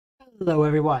Hello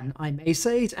everyone, I'm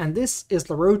Ace8 and this is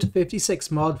the Road to 56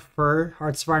 mod for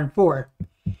Hearts of Iron 4.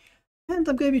 And I'm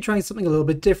going to be trying something a little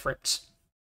bit different.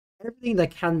 Everything that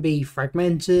can be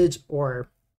fragmented or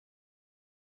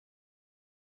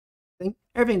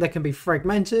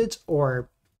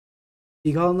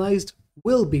decolonized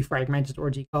will be fragmented or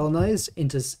decolonized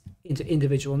into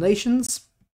individual nations.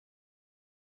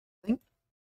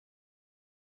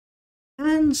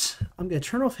 And I'm going to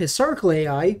turn off historical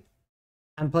AI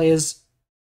and play as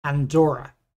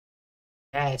Andorra.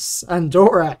 Yes,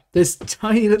 Andorra, this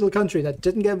tiny little country that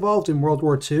didn't get involved in World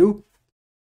War II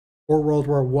or World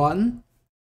War One,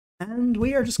 and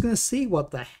we are just going to see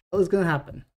what the hell is going to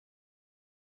happen.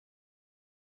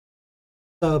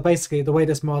 So basically, the way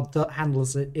this mod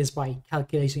handles it is by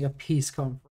calculating a peace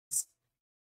conference.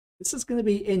 This is going to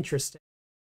be interesting.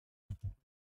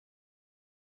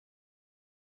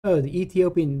 Oh, the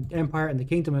Ethiopian Empire and the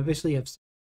Kingdom of Italy have...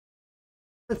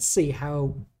 Let's see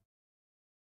how...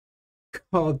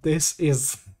 God, this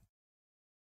is...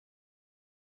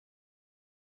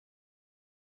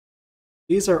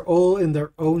 These are all in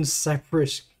their own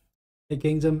separate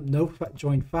kingdom, no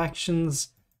joint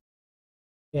factions.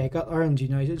 Yeah, I got Ireland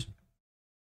united.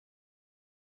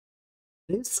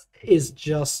 This is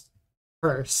just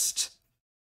cursed.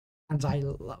 And I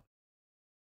love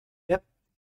it. Yep.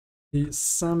 The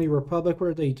Sami Republic, what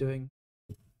are they doing?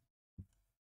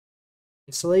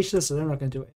 Isolationists, so they're not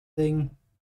going to do anything.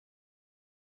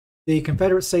 The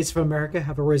Confederate States of America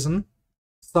have arisen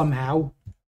somehow.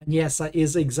 And yes, that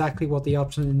is exactly what the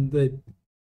option in the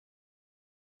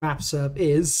map setup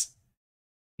is.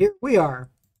 Here we are.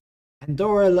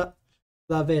 Andorra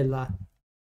la Vella.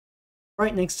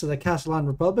 Right next to the Catalan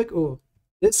Republic. Oh,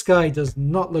 this guy does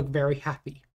not look very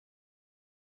happy.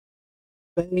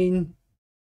 Spain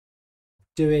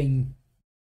doing...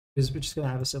 We're just going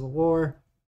to have a civil war.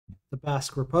 The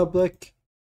Basque Republic.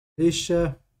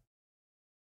 Galicia.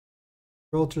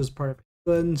 Gibraltar is part of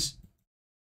England.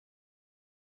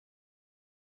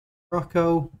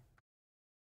 Morocco.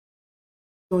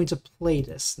 Going to play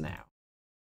this now.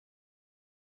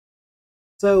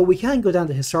 So we can go down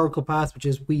the historical path, which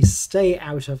is we stay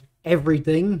out of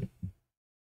everything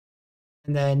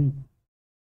and then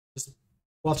just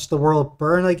watch the world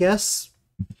burn, I guess,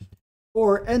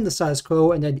 or end the status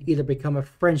quo and then either become a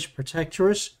French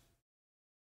protectorate,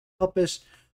 puppet,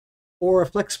 or a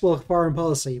flexible foreign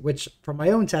policy, which from my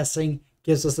own testing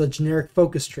gives us a generic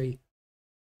focus tree.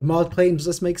 The mod claims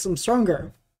this makes them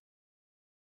stronger.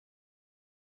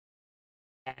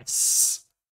 Yes.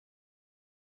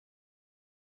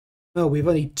 Oh, we've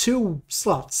only 2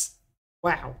 slots.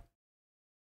 Wow.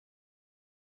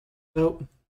 So,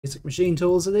 basic machine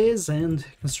tools it is, and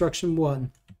construction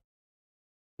 1.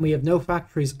 We have no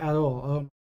factories at all.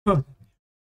 What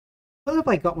have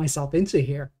I got myself into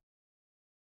here?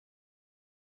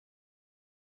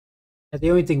 And the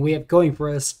only thing we have going for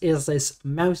us is this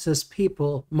mountainous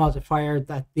people modifier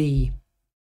that the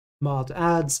mod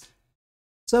adds.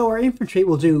 So our infantry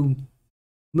will do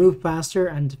move faster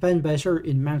and defend better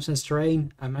in mountainous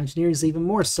terrain, and mountaineers even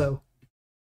more so.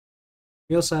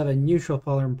 We also have a neutral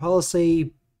foreign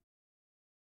policy,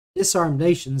 disarmed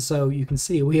nation, so you can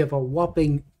see we have a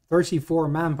whopping 34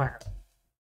 manpower.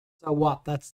 So what,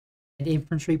 that's an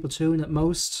infantry platoon at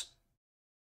most.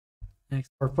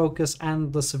 Next, our focus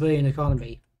and the civilian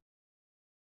economy.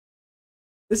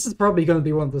 This is probably going to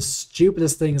be one of the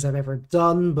stupidest things I've ever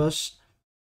done, but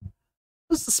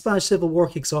as the Spanish Civil War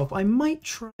kicks off, I might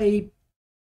try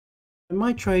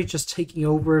just taking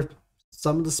over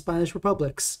some of the Spanish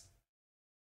republics.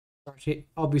 Starting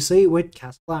obviously with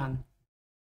Catalan.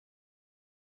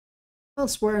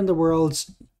 Elsewhere in the world,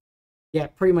 yeah,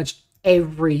 pretty much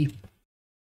every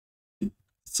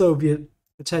Soviet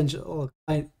potential,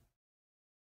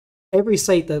 every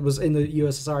state that was in the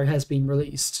USSR has been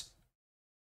released.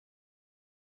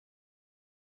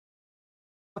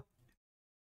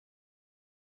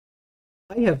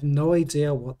 I have no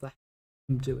idea what the heck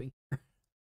I'm doing.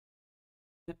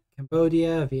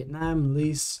 Cambodia, Vietnam,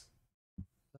 Laos,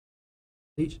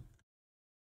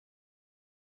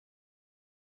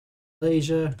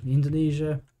 Malaysia,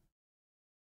 Indonesia,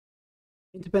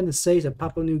 independent state of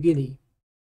Papua New Guinea,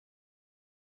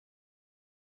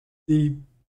 the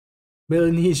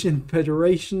Melanesian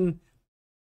Federation,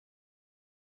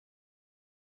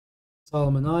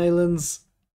 Solomon Islands,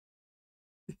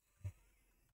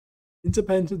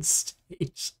 independent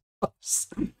state of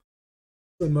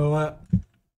Samoa.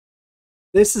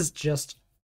 This is just...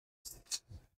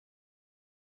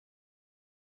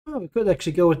 Oh, we could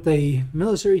actually go with the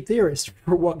military theorist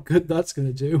for what good that's going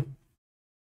to do.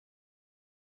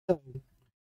 So,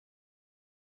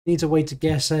 Need to wait to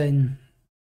get an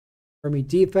army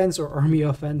defense or army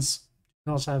offense.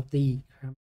 We also have the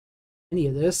any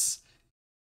of this.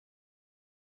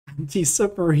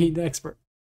 Anti-submarine expert.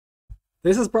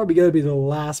 This is probably going to be the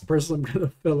last person I'm going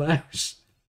to fill out.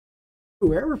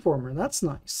 Ooh, air reformer. That's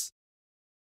nice.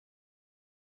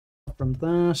 From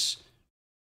that,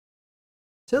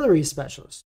 artillery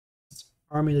specialist,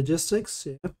 army logistics,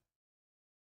 yeah,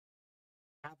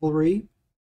 cavalry,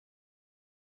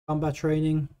 combat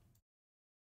training.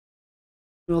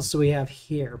 What else do we have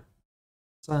here?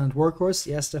 Silent workhorse.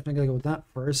 Yes, definitely gonna go with that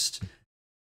first.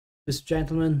 This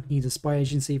gentleman needs a spy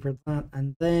agency for that,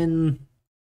 and then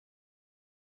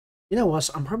you know what?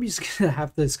 I'm probably just gonna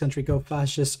have this country go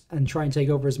fascist and try and take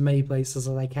over as many places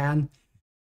as I can.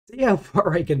 See how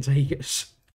far I can take it.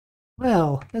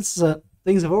 Well, that's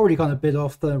things have already gone a bit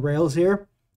off the rails here.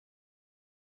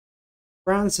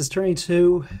 France is turning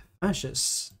to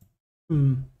fascists.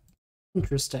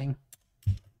 Interesting.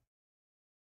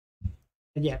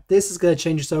 And yeah, this is going to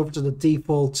change us over to the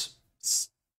default.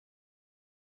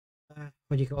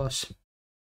 What do you call it?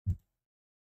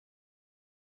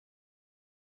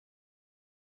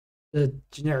 The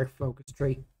generic focus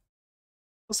tree.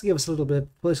 Also give us a little bit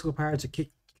of political power to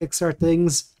kickstart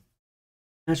things.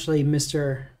 Actually,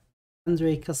 Mr.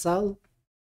 Andre Casal.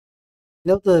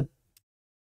 You know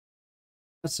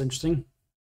that's interesting.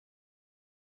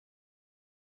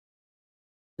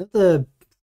 You know the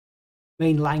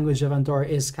main language of Andorra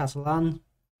is Catalan.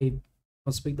 I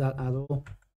don't speak that at all.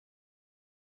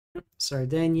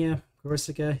 Sardinia,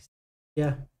 Corsica,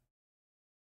 yeah.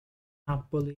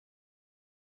 Napoli.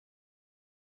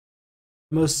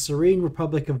 Most serene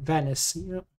Republic of Venice.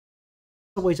 You know,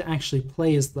 a way to actually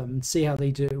play as them and see how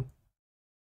they do.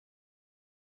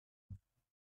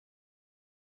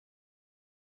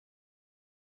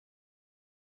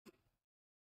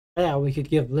 Yeah, we could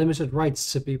give limited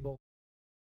rights to people.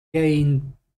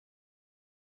 Gain.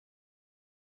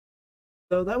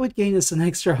 So that would gain us an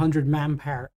extra 100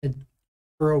 manpower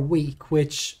for a week,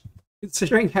 which,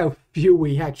 considering how few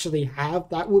we actually have,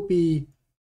 that would be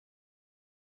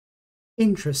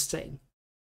interesting.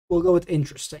 We'll go with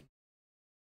interesting.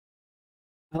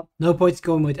 Well, no point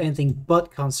going with anything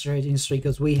but concentrated industry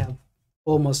because we have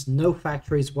almost no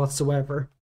factories whatsoever.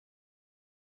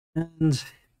 And it's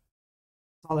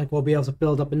not like we'll be able to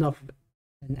build up enough of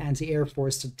an anti-air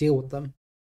force to deal with them,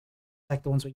 like the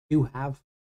ones we do have.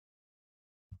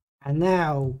 And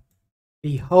now,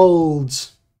 behold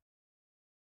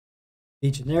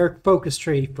the generic focus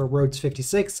tree for Rhodes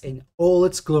 56 in all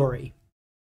its glory.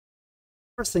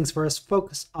 First things first,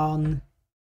 focus on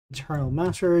internal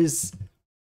matters.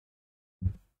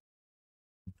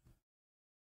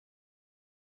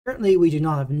 Currently, we do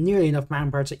not have nearly enough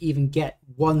manpower to even get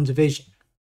one division.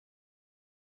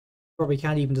 Or we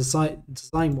can't even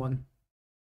design one.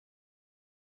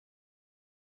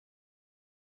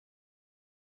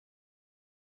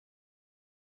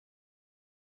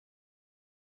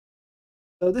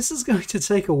 So this is going to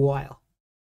take a while.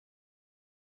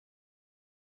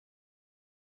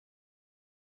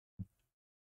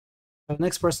 The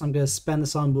next person I'm going to spend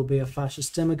this on will be a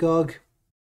fascist demagogue.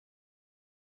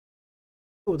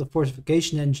 With a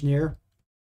fortification engineer,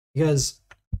 because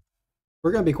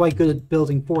we're going to be quite good at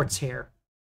building forts here.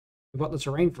 We've got the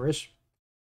terrain for it.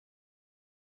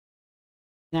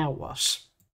 Now what?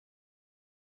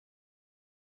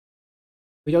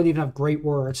 We don't even have great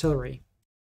war artillery.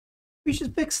 We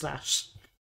should fix that.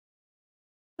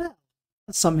 Well,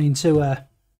 that's something to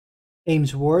aim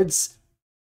towards.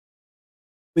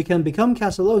 We can become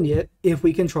Catalonia if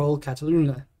we control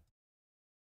Catalunya.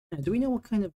 Now, do we know what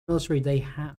kind of military they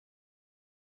have?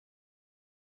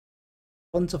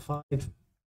 1 to 5.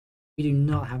 We do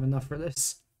not have enough for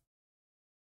this.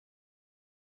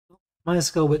 Might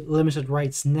as well go with limited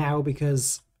rights now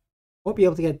because I won't be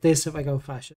able to get this if I go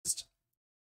fascist.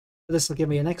 But this will give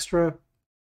me an extra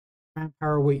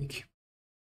manpower a week.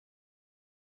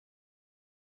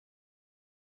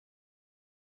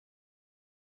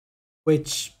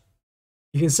 Which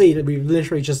you can see that we've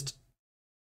literally just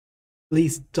at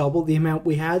least doubled the amount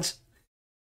we had.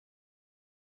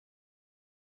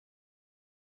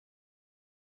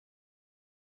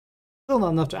 Still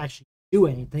not enough to actually do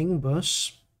anything,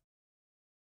 but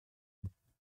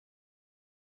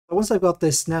once I've got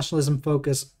this nationalism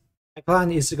focus, my plan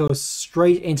is to go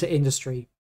straight into industry.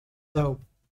 So,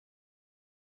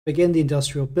 begin the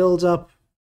industrial build-up,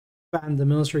 expand the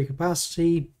military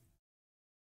capacity,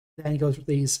 then go through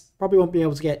these. Probably won't be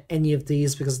able to get any of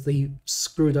these because of the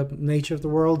screwed up nature of the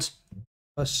world,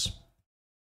 but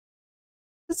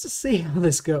let's just see how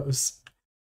this goes.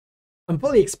 I'm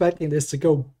fully expecting this to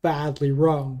go badly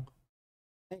wrong,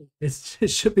 Hey, it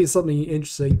should be something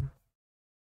interesting.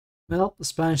 Well, the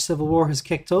Spanish Civil War has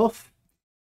kicked off.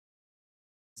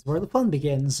 It's where the fun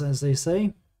begins, as they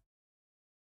say.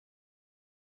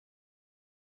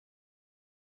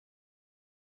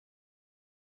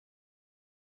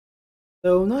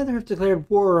 Though neither have declared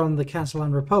war on the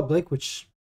Catalan Republic, which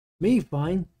me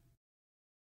fine.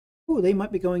 Oh, they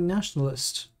might be going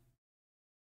nationalist.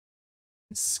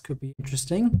 This could be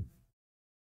interesting.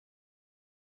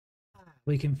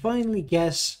 We can finally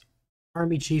get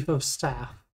Army Chief of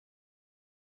Staff.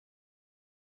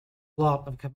 A lot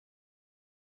of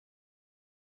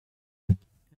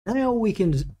now we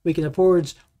can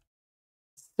afford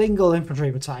single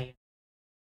infantry battalion.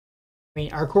 I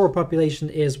mean, our core population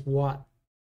is what,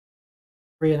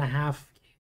 3.5.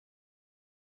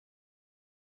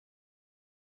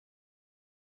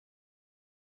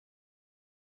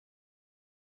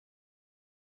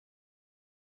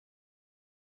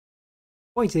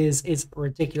 Point is, it's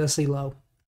ridiculously low.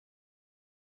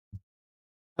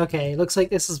 Okay, looks like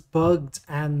this is bugged,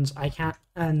 and I can't.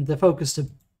 And the focus to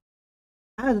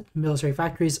add military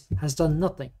factories has done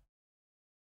nothing.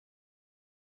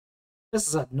 This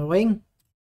is annoying.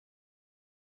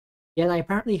 Yet I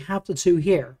apparently have the two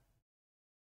here.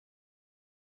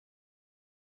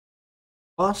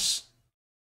 What?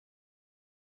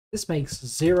 This makes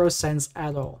zero sense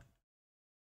at all.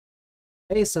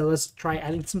 Okay, so let's try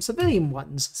adding some civilian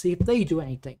ones, see if they do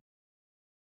anything.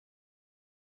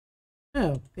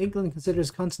 No, England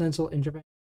considers continental intervention.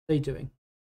 What are they doing?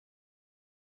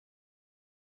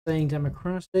 Saying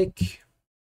democratic.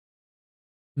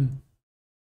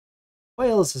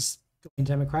 Wales is going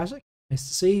democratic. Nice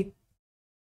to see.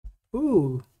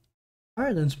 Ooh,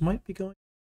 Ireland might be going.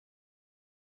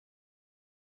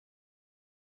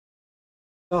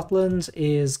 Scotland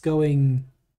is going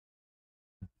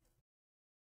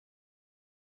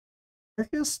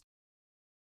anarchist?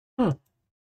 Huh.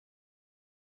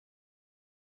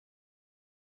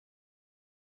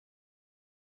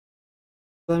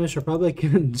 Flemish Republic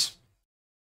and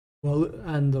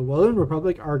the Walloon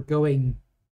Republic are going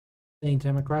staying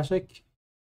democratic.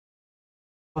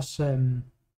 What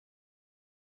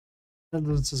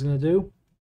Netherlands is gonna do?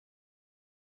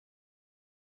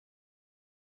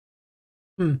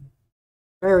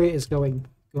 Bavaria is going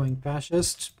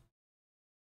fascist.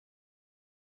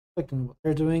 Clicking what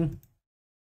they're doing.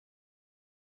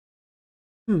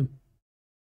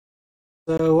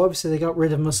 So obviously they got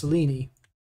rid of Mussolini.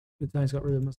 Good times got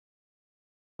rid of Mussolini.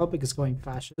 Republic is going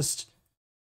fascist.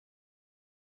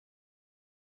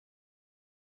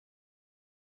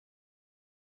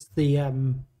 The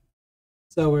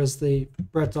so is the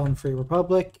Breton Free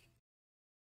Republic.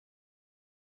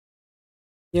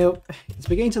 You know, it's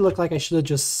beginning to look like I should have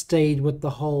just stayed with the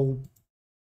whole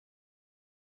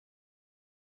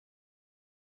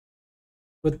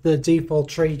with the default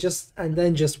tree and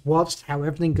then just watched how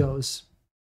everything goes.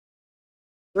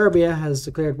 Serbia has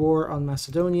declared war on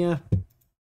Macedonia.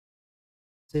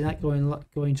 See that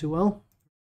going too well.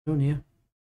 Macedonia.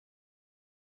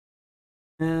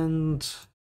 And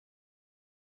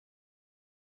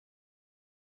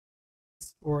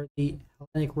or the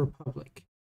Hellenic Republic.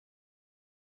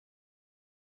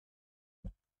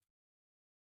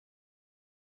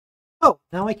 Oh,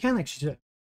 now I can actually do it.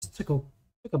 It took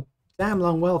a damn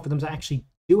long while for them to actually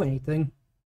do anything.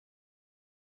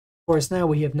 Of course, now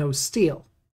we have no steel.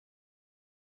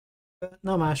 But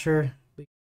no matter.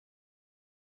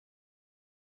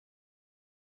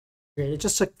 It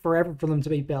just took forever for them to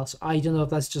be built. I don't know if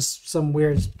that's just some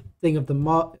weird thing of the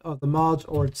mod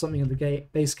or something of the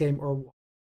base game or what.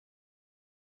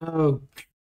 Oh,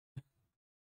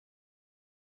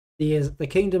 the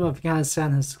Kingdom of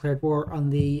Afghanistan has declared war on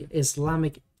the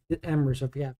Islamic Emirates of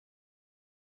Afghanistan.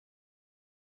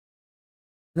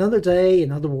 Another day,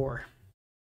 another war.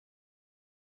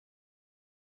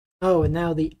 Oh, and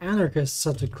now the anarchists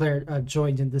have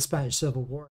joined in the Spanish Civil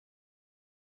War.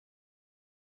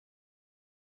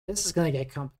 This is gonna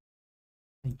get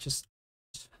complicated. Just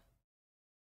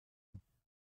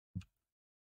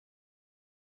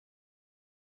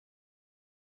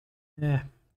yeah,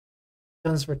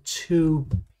 guns for two.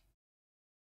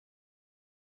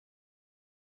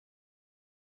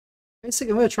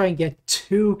 Basically, I'm gonna try and get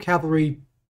 2 cavalry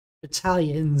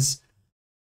battalions.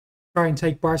 Try and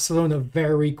take Barcelona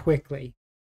very quickly.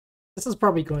 This is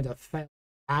probably going to fail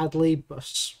badly,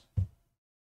 but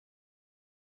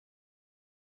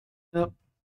yep.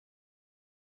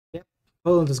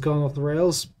 Poland is going off the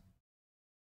rails.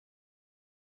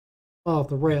 Off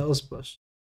the rails, but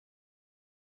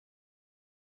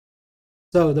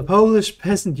so the Polish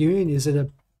Peasant Union is in a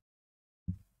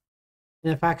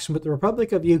in a faction with the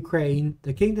Republic of Ukraine,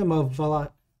 the Kingdom of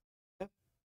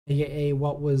aka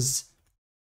what was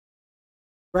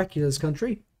Dracula's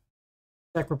country,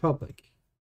 Czech Republic.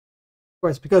 Of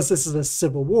course, because this is a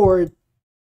civil war,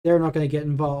 they're not going to get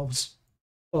involved.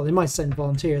 Well, they might send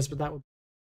volunteers, but that would.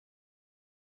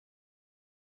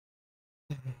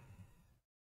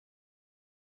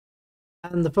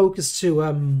 And the focus to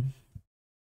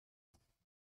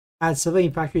add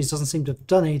civilian factories doesn't seem to have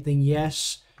done anything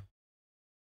yet.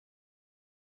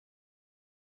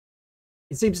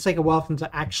 It seems to take a while for them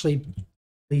to actually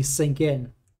sink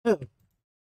in. Oh.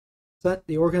 That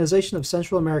the Organization of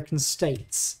Central American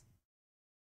States.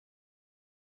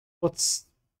 What's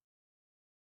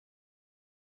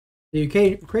the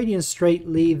Ukrainian Strait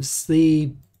leaves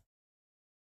the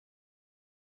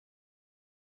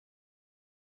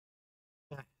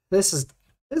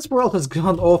this world has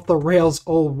gone off the rails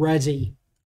already.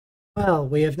 Well,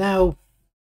 we have now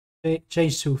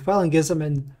changed to Phalangism,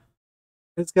 and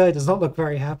this guy does not look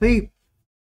very happy.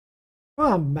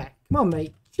 Come on, mate. Come on,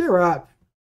 mate. Cheer up.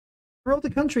 We're all the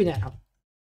country now.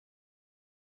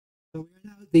 So we are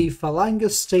now the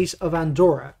Phalangist state of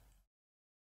Andorra.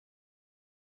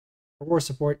 Our war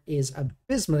support is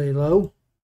abysmally low.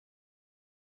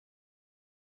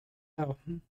 Oh.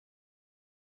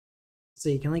 Let's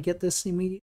see, can I get this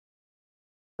immediately?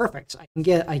 Perfect. I can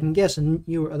get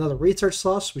another research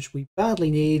slot, which we badly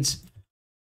need.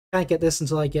 Can't get this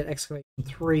until I get excavation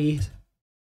 3.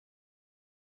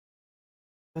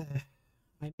 I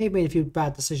may have made a few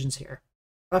bad decisions here.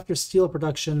 After steel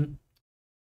production,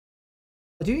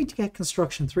 I do need to get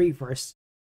construction 3 first.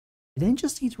 I then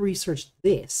just need to research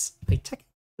this. I technically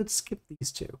could skip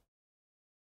these two.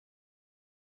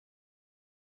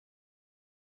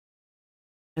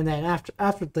 And then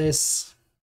after this,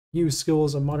 new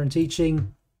schools of modern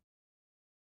teaching,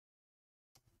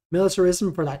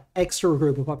 militarism for that extra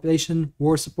group of population,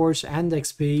 war support, and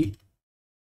XP.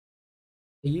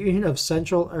 The Union of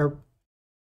Central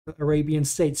Arabian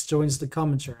States joins the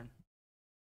Comintern.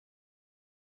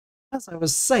 As I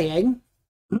was saying,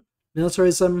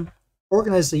 militarism,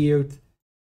 organize the youth,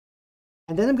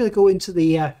 and then I'm going to go into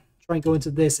the try and go into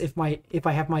this if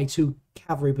I have my 2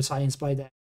 cavalry battalions by then.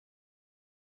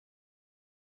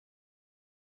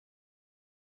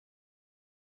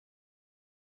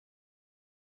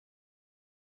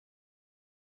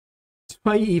 Do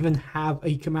I even have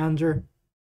a commander?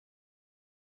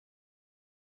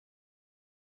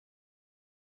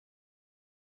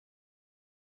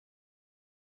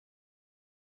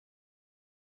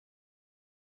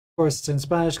 Of course, it's in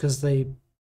Spanish because I'm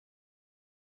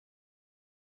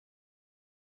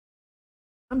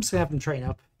just gonna have them train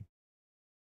up.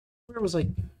 Where was I?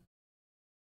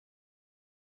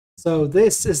 So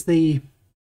this is the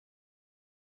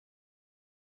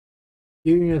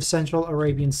Union of Central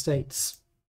Arabian States.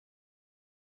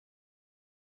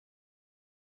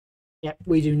 Yep,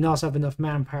 we do not have enough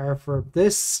manpower for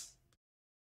this.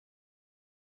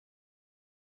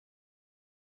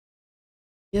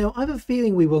 You know, I have a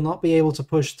feeling we will not be able to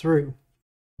push through.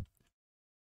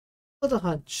 What a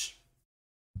hunch.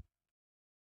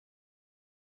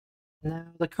 Now,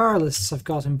 the Carlists have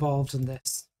got involved in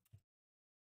this.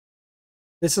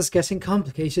 This is getting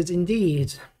complicated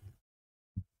indeed.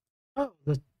 Oh,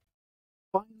 they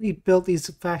finally built these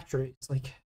factories.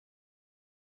 Like,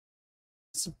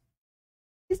 why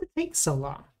does it take so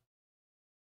long?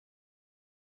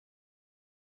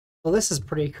 Well, this is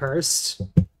pretty cursed.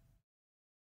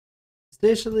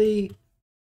 Italy,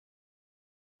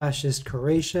 fascist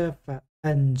Croatia,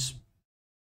 and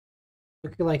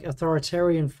looking like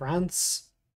authoritarian France,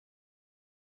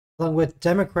 along with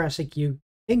democratic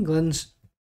England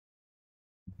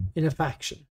in a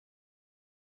faction.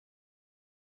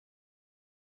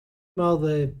 Well,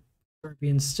 the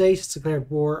Serbian state has declared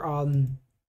war on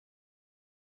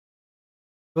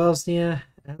Bosnia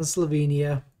and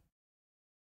Slovenia.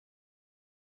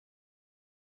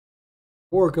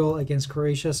 War goal against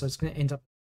Croatia, so it's going to end up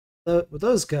with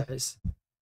those guys.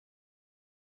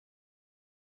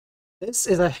 This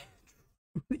is a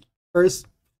first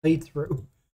playthrough.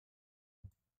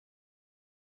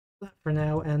 That for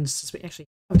now, and since we actually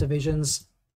have divisions,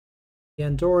 the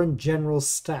Andorran General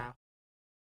Staff.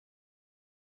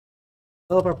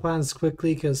 Develop our plans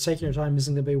quickly, because taking your time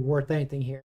isn't going to be worth anything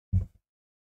here.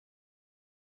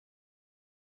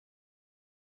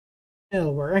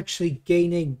 Hell, we're actually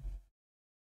gaining.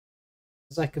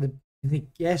 Is that going to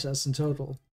get us in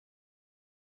total?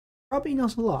 Probably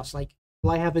not a lot. Like,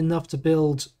 will I have enough to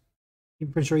build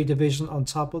infantry division on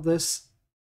top of this?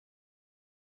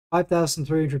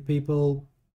 5,300 people,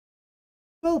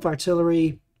 12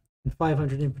 artillery, and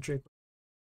 500 infantry.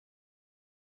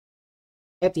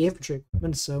 Get the infantry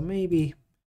equipment, so maybe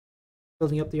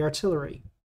building up the artillery.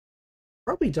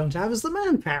 Probably don't have is the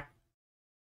manpower.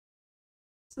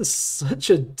 This is such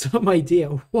a dumb idea.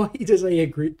 Why did I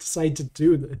decide to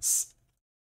do this?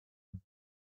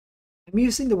 I'm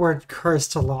using the word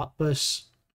cursed a lot, but it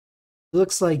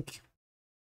looks like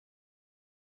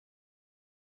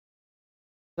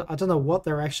I don't know what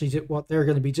they're what they're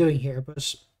going to be doing here,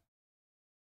 but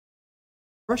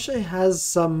Russia has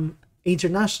some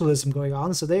internationalism going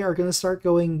on, so they are going to start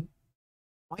going,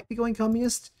 might be going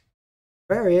communist.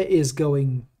 Bavaria is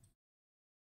going.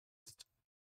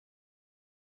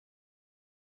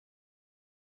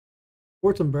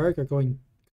 Württemberg are going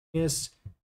communist.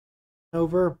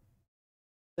 Over,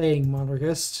 staying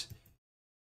monarchist.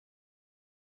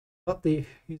 What these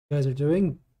guys are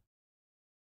doing.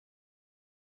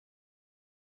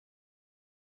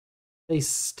 They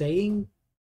staying.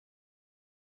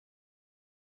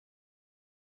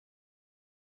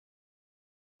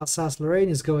 Alsace-Lorraine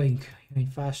is going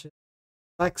fascist.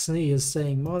 Saxony is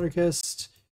staying monarchist.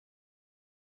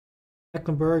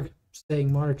 Mecklenburg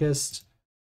staying monarchist.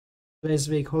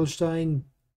 Schleswig-Holstein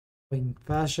going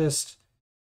fascist.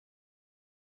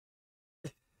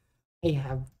 They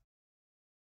have.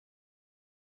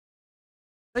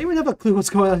 Does anyone have a clue what's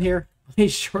going on here? I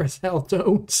sure as hell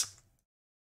don't.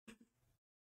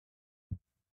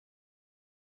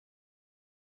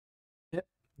 Yep.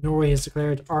 Norway has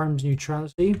declared armed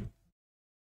neutrality.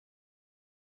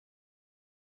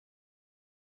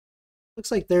 Looks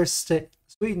like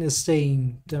Sweden is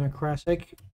staying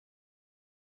democratic.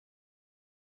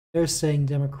 They're staying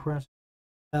democratic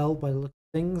well by the look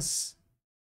of things.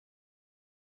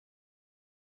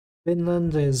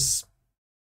 Finland is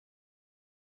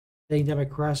staying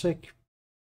democratic.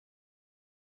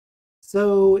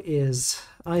 So is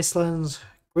Iceland.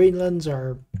 Greenland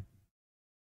are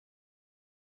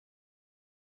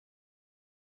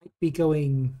might be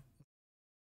going.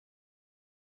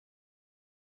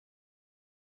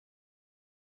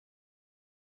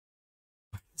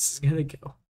 This is gonna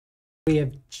go. We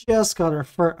have just got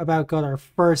our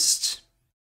first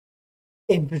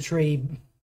infantry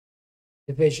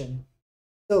division.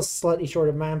 Still slightly short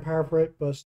of manpower for it,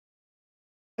 but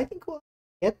I think we'll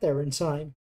get there in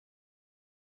time.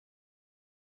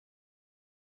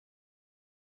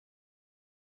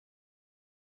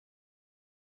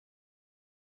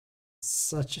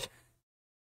 Such.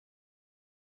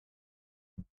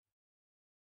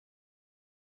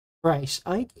 Right,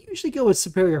 I usually go with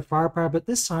superior firepower, but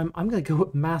this time I'm going to go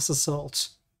with mass assault.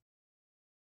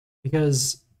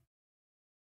 Because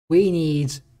we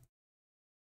need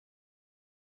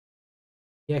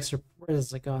the extra. Where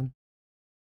is it gone?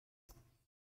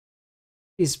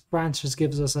 These branches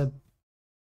gives us a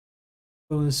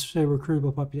bonus to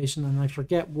recruitable population, and I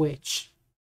forget which.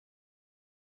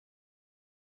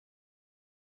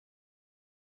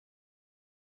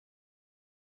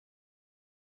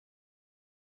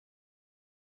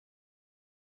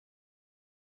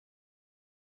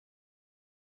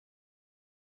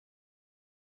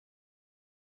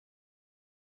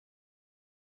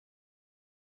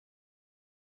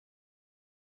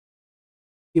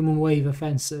 Human wave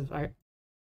offensive.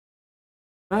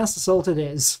 Mass assault it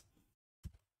is.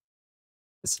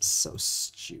 This is so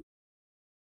stupid.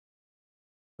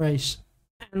 Right.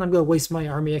 And I'm going to waste my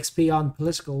army XP on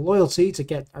political loyalty to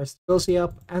get our stability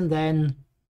up, and then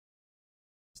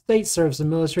state serves the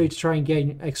military to try and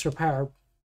gain extra power.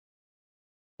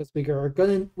 Because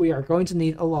we are going to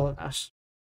need a lot of that.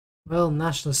 Well,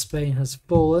 nationalist Spain has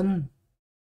fallen.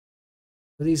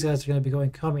 So these guys are going to be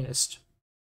going communist.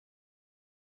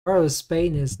 Whereas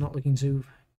Spain is not looking too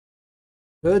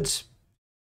good.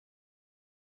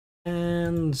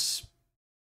 And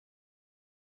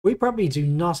we probably do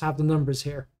not have the numbers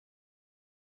here.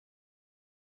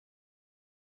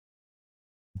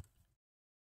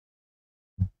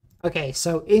 Okay,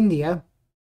 so India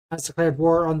has declared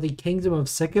war on the Kingdom of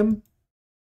Sikkim.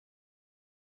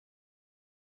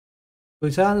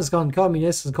 Bhutan has gone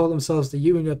communist and called themselves the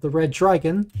Union of the Red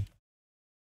Dragon.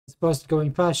 As opposed to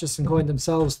going fascist and calling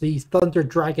themselves the Thunder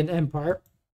Dragon Empire.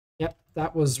 Yep,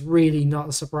 that was really not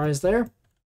a surprise there.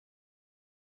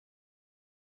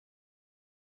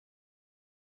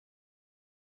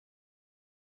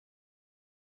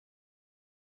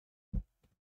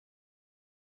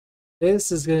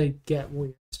 This is going to get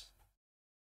weird.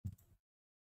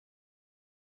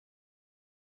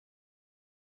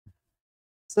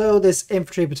 So this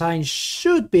infantry battalion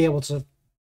should be able to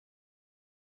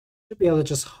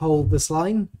just hold this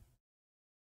line.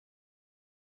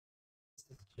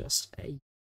 Just a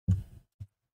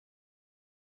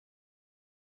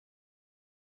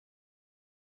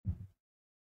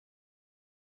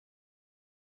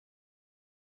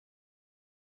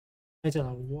I don't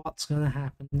know what's going to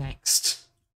happen next.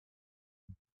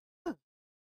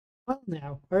 Well,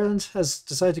 now Ireland has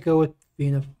decided to go with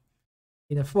being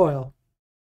a foil.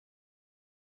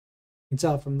 You can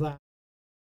tell from that.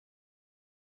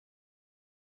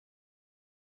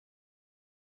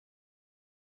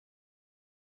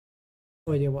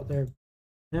 No idea what they're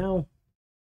now.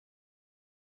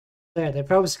 There, they've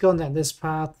probably gone down this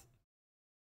path.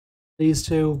 These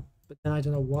two, but then I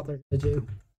don't know what they're going to do.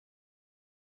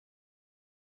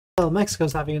 Well,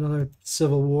 Mexico's having another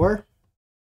civil war.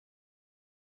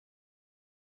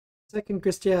 Second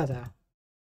Cristiada.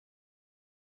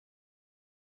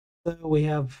 So we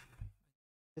have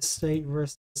this state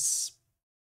versus.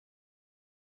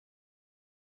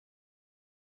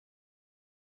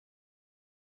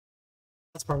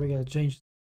 That's probably going to change.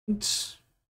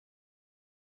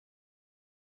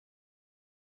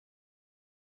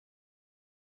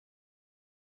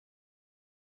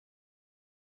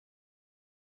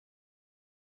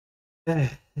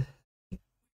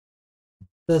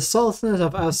 The Sultanate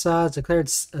of Assad declared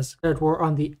war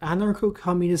on the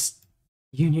anarcho-communist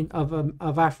Union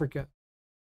of Africa.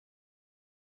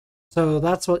 So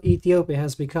that's what Ethiopia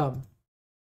has become.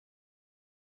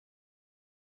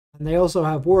 And they also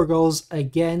have war goals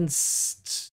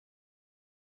against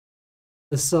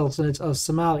the Sultanate of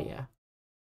Somalia.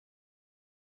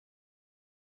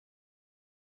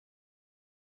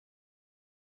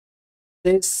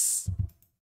 This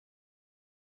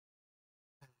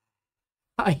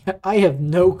I have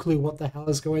no clue what the hell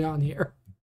is going on here.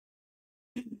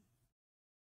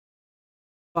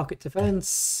 Pocket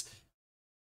defense.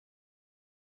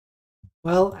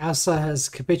 Well, Assa has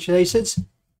capitulated.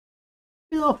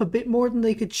 Bit off a bit more than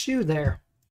they could chew there.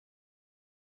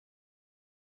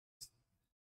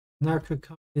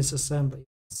 Narco-Communist Assembly.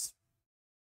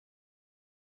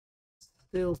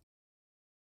 Still.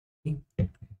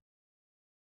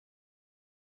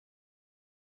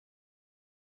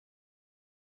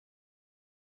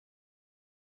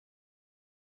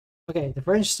 Okay, the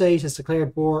French state has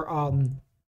declared war on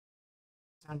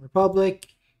the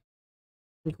Republic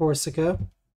and Corsica.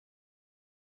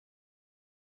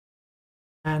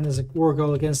 And there's a war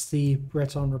goal against the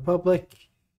Breton Republic.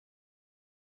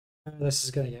 This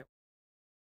is going to get.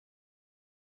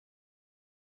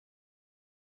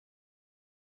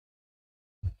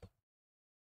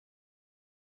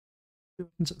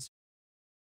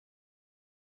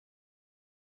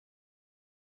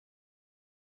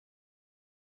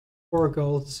 Four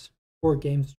goals, 4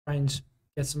 games, trying to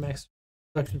get some extra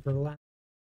production for the land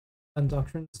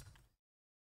doctrines.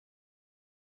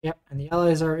 Yep, and the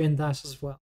Allies are in that as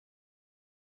well.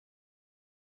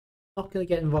 Not going to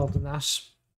get involved in that.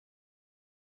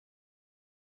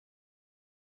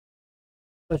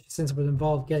 Especially since it would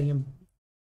involve getting him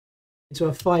into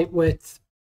a fight with.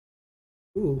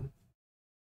 Ooh.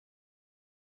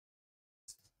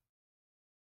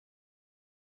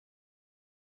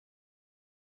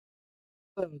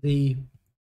 So the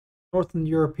Northern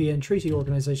European Treaty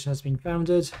Organization has been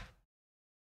founded.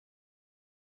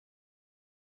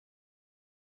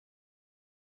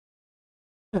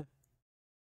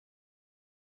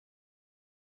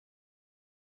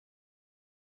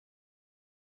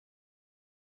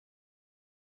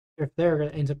 If they're going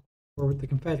to end up with the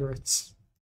Confederates.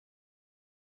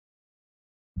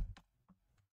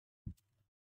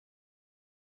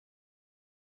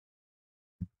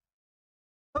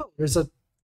 Oh, there's a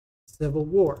civil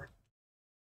war.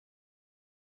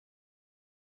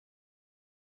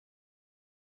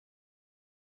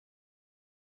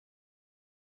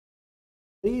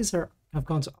 These have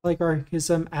gone to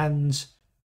oligarchism and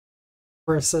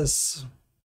versus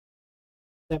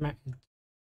them.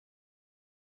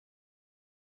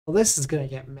 Well, this is going to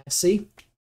get messy. I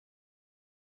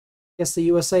guess the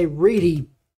USA really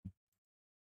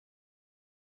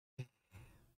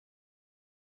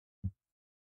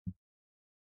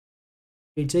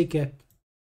get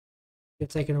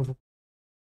taken over.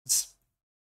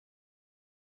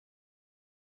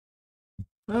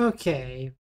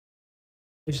 Okay.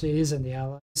 Actually, it is in the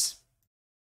Allies.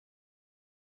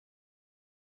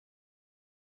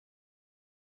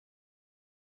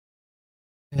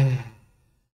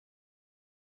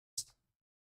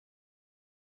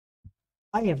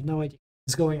 I have no idea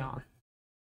what's going on.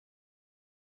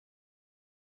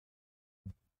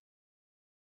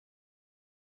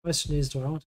 Question is, do I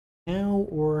want to now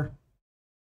or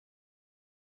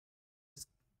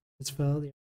it's for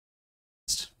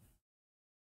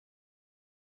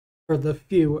the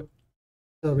few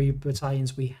artillery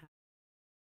battalions we have?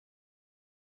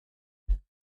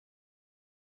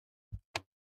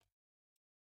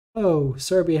 Oh,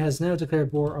 Serbia has now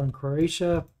declared war on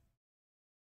Croatia.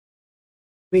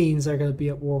 means they're going to be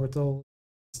at war with the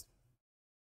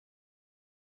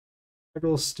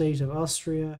federal state of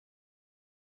Austria.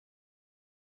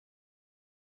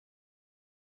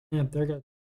 Yeah, they're going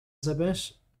to a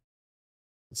bit.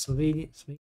 Slovenia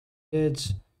good.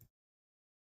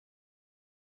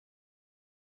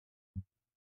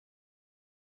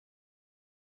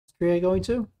 Austria going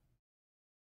to?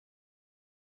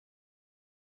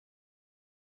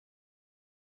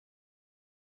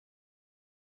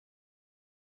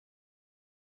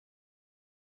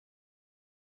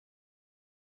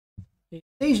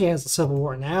 Malaysia has a civil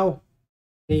war now.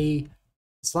 The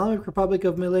Islamic Republic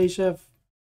of Malaysia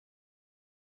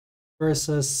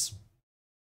versus.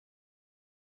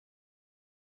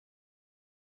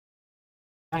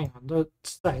 Hang on,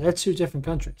 they're two different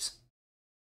countries.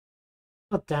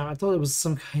 Oh, damn, I thought it was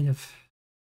some kind of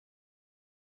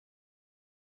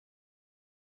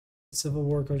civil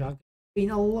war going on. There's been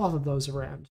a lot of those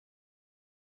around.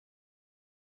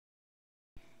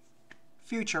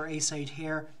 Future A-Side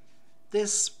here.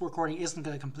 This recording isn't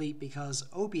going to complete because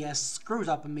OBS screwed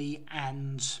up on me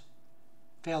and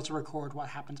failed to record what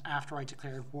happened after I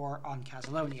declared war on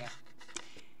Catalonia.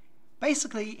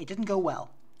 Basically, it didn't go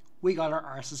well. We got our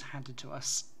arses handed to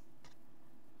us.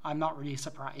 I'm not really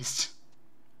surprised.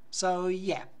 So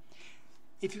yeah,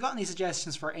 if you've got any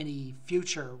suggestions for any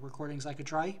future recordings I could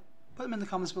try, put them in the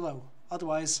comments below.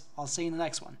 Otherwise, I'll see you in the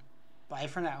next one. Bye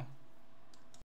for now.